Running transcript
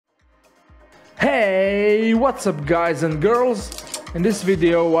Hey, what's up guys and girls? In this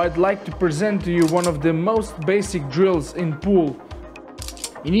video I'd like to present to you one of the most basic drills in pool.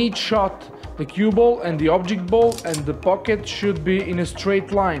 In each shot, the cue ball and the object ball and the pocket should be in a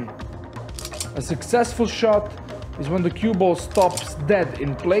straight line. A successful shot is when the cue ball stops dead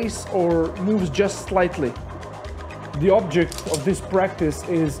in place or moves just slightly. The object of this practice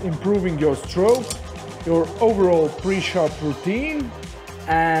is improving your stroke, your overall pre-shot routine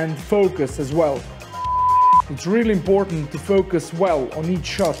and focus as well. It's really important to focus well on each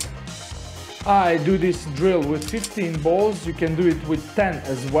shot. I do this drill with 15 balls, you can do it with 10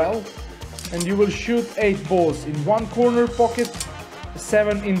 as well. And you will shoot 8 balls in one corner pocket,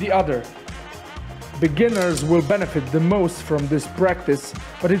 7 in the other. Beginners will benefit the most from this practice,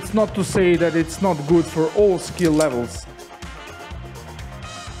 but it's not to say that it's not good for all skill levels.